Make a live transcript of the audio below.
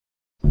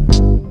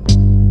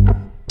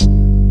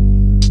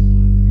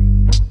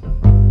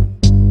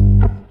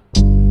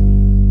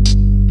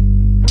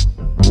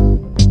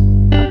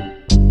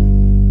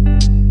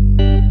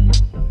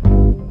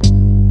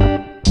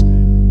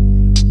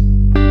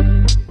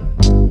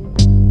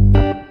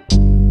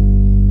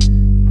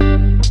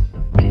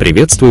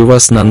Приветствую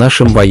вас на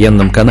нашем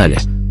военном канале.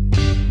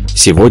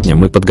 Сегодня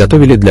мы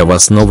подготовили для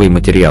вас новый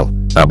материал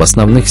об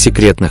основных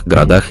секретных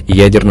городах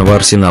ядерного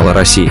арсенала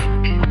России.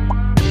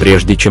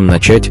 Прежде чем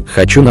начать,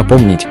 хочу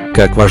напомнить,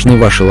 как важны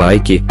ваши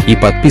лайки и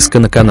подписка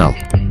на канал.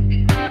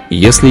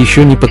 Если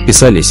еще не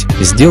подписались,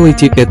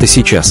 сделайте это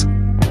сейчас.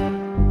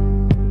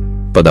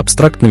 Под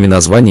абстрактными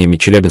названиями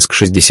Челябинск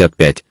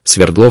 65,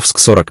 Свердловск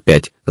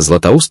 45,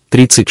 Златоуст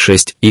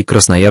 36 и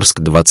Красноярск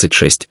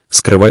 26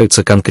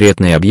 скрываются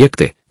конкретные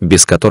объекты,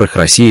 без которых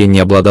Россия не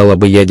обладала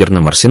бы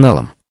ядерным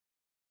арсеналом.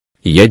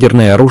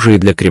 Ядерное оружие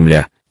для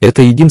Кремля –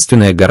 это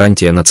единственная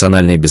гарантия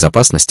национальной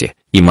безопасности,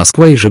 и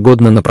Москва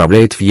ежегодно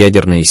направляет в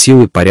ядерные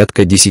силы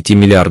порядка 10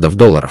 миллиардов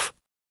долларов.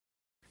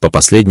 По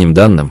последним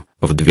данным,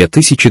 в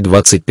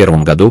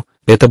 2021 году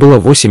это было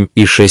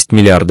 8,6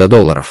 миллиарда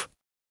долларов.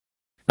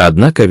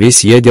 Однако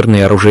весь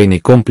ядерный оружейный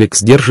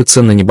комплекс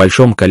держится на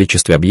небольшом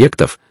количестве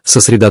объектов,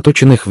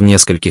 сосредоточенных в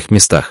нескольких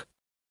местах.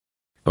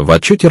 В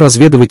отчете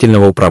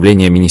разведывательного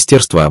управления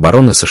Министерства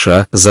обороны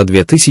США за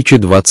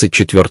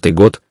 2024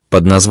 год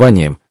под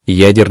названием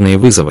 «Ядерные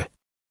вызовы.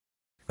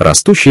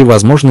 Растущие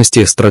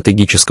возможности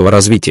стратегического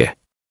развития».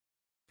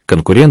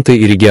 Конкуренты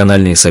и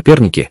региональные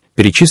соперники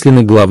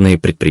перечислены главные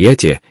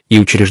предприятия и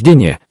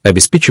учреждения,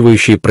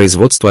 обеспечивающие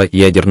производство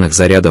ядерных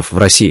зарядов в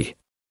России.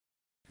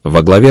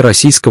 Во главе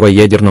российского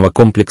ядерного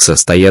комплекса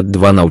стоят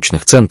два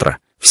научных центра: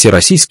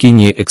 Всероссийский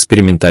НИИ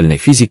экспериментальной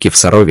физики в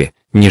Сарове,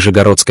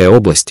 Нижегородская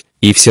область,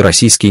 и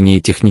Всероссийский НИИ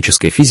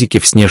технической физики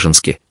в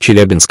Снежинске,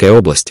 Челябинская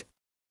область.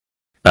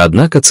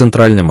 Однако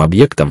центральным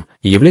объектом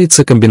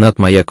является комбинат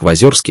 «Маяк» в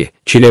Озерске,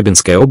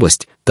 Челябинская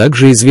область,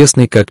 также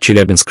известный как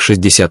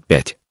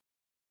Челябинск-65.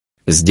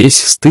 Здесь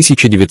с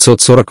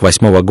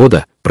 1948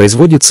 года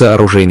производится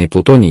оружейный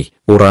плутоний,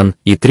 уран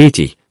и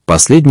третий,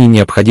 последний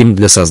необходим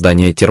для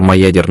создания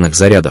термоядерных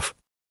зарядов.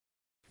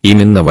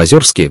 Именно в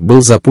Озерске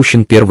был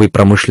запущен первый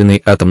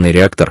промышленный атомный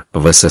реактор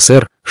в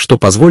СССР, что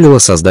позволило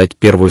создать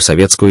первую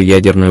советскую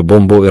ядерную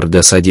бомбу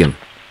РДС-1.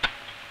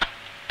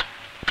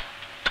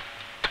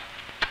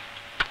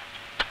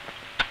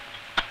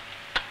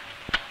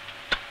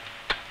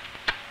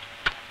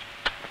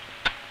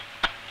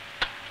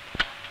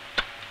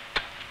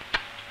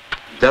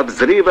 До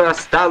взрыва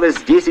осталось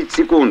 10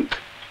 секунд.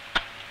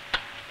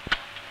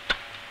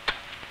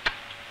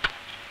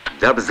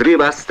 До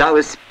взрыва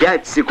осталось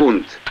 5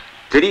 секунд.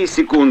 3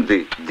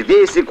 секунды,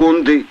 2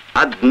 секунды,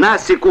 1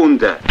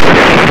 секунда.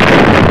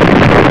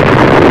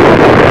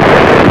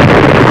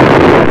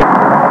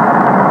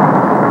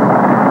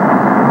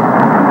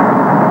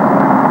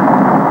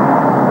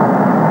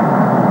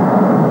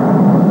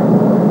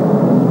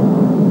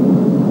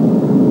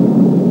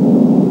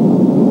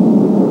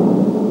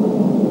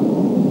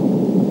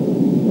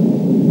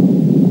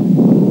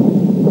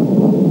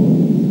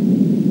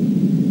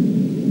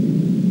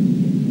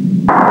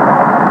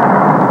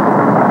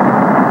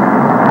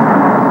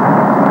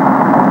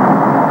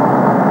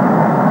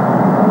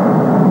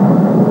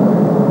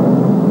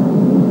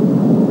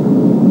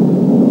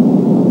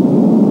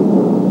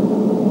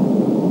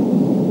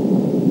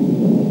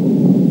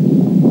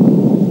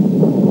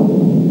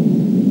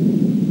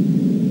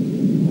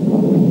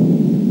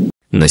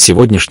 На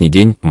сегодняшний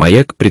день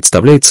 «Маяк»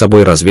 представляет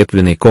собой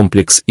разветвленный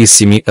комплекс из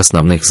 7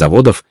 основных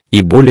заводов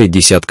и более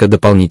десятка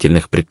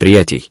дополнительных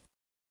предприятий.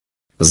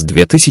 С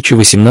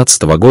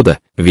 2018 года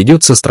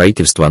ведется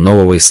строительство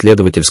нового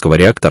исследовательского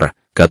реактора,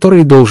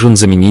 который должен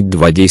заменить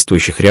 2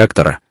 действующих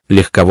реактора.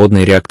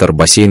 Легководный реактор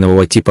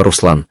бассейнового типа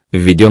 «Руслан»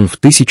 введен в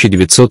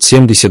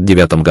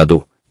 1979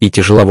 году, и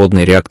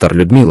тяжеловодный реактор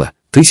 «Людмила»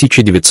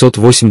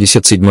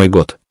 1987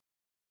 год.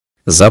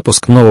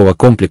 Запуск нового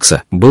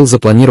комплекса был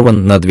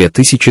запланирован на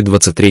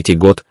 2023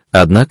 год,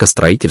 однако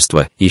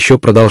строительство еще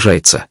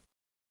продолжается.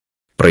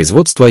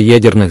 Производство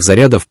ядерных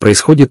зарядов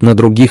происходит на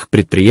других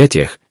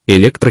предприятиях: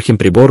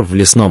 Электрохимприбор в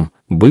Лесном,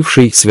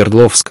 бывший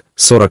Свердловск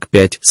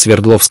 45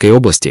 Свердловской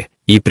области,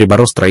 и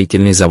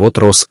приборостроительный завод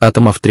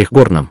Росатома в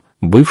Трехгорном,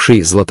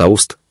 бывший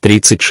Златоуст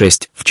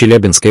 36 в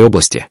Челябинской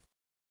области.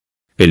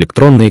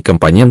 Электронные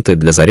компоненты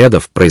для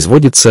зарядов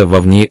производятся во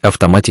ВНИИ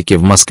автоматики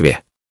в Москве.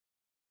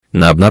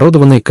 На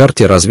обнародованной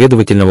карте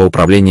разведывательного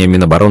управления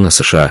Минобороны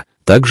США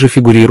также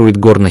фигурирует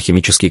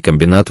горно-химический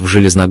комбинат в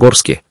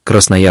Железногорске,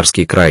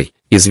 Красноярский край,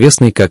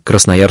 известный как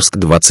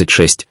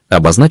Красноярск-26,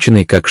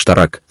 обозначенный как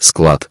Штарак,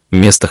 склад,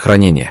 место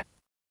хранения.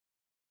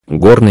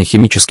 Горный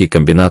химический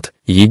комбинат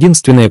 –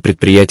 единственное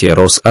предприятие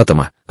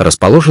Росатома,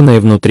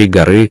 расположенное внутри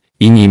горы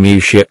и не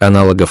имеющее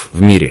аналогов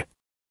в мире.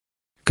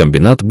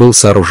 Комбинат был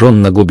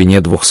сооружен на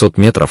глубине 200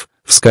 метров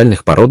в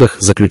скальных породах,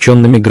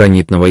 заключенными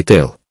гранитного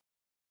ИТЛ.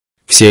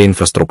 Вся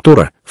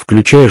инфраструктура,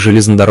 включая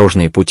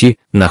железнодорожные пути,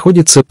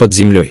 находится под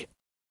землей.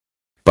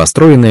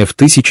 Построенное в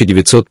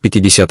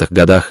 1950-х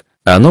годах,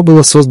 оно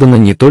было создано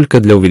не только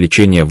для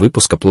увеличения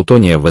выпуска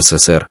плутония в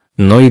СССР,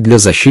 но и для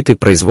защиты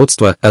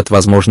производства от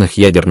возможных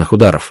ядерных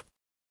ударов.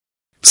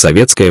 В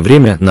советское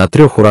время на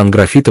 3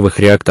 уран-графитовых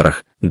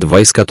реакторах,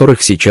 2 из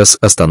которых сейчас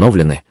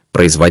остановлены,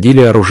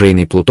 производили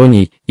оружейный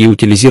плутоний и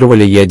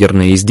утилизировали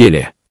ядерные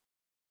изделия.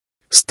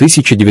 С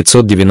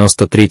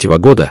 1993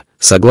 года,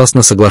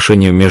 согласно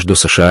соглашению между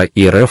США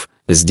и РФ,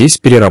 здесь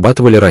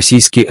перерабатывали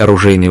российский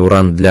оружейный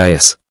уран для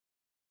АЭС.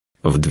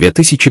 В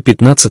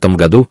 2015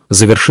 году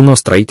завершено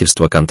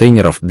строительство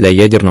контейнеров для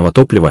ядерного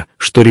топлива,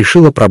 что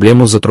решило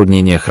проблему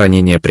затруднения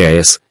хранения при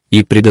АЭС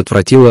и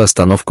предотвратило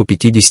остановку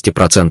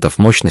 50%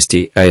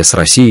 мощностей АЭС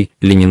России,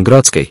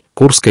 Ленинградской,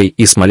 Курской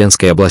и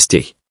Смоленской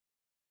областей.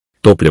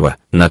 Топливо,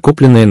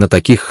 накопленное на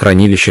таких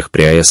хранилищах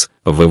при АЭС,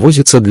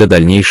 вывозится для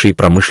дальнейшей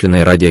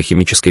промышленной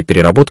радиохимической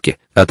переработки,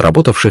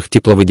 отработавших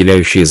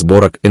тепловыделяющие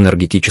сборок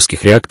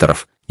энергетических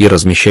реакторов, и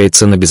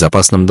размещается на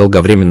безопасном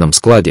долговременном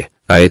складе,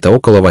 а это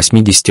около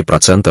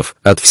 80%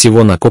 от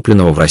всего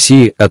накопленного в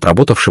России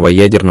отработавшего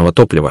ядерного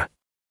топлива.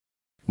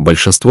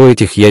 Большинство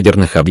этих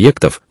ядерных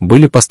объектов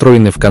были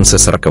построены в конце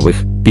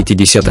 40-х,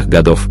 50-х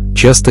годов,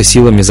 часто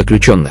силами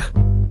заключенных.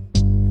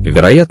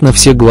 Вероятно,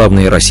 все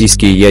главные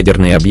российские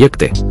ядерные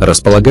объекты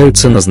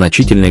располагаются на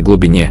значительной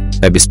глубине,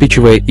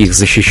 обеспечивая их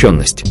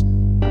защищенность.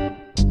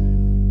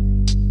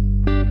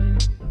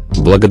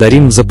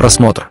 Благодарим за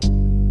просмотр.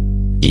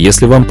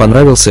 Если вам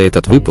понравился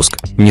этот выпуск,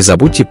 не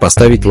забудьте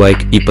поставить лайк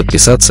и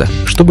подписаться,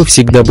 чтобы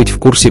всегда быть в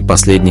курсе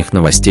последних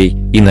новостей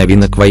и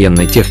новинок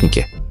военной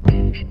техники.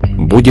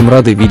 Будем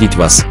рады видеть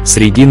вас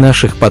среди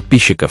наших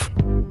подписчиков.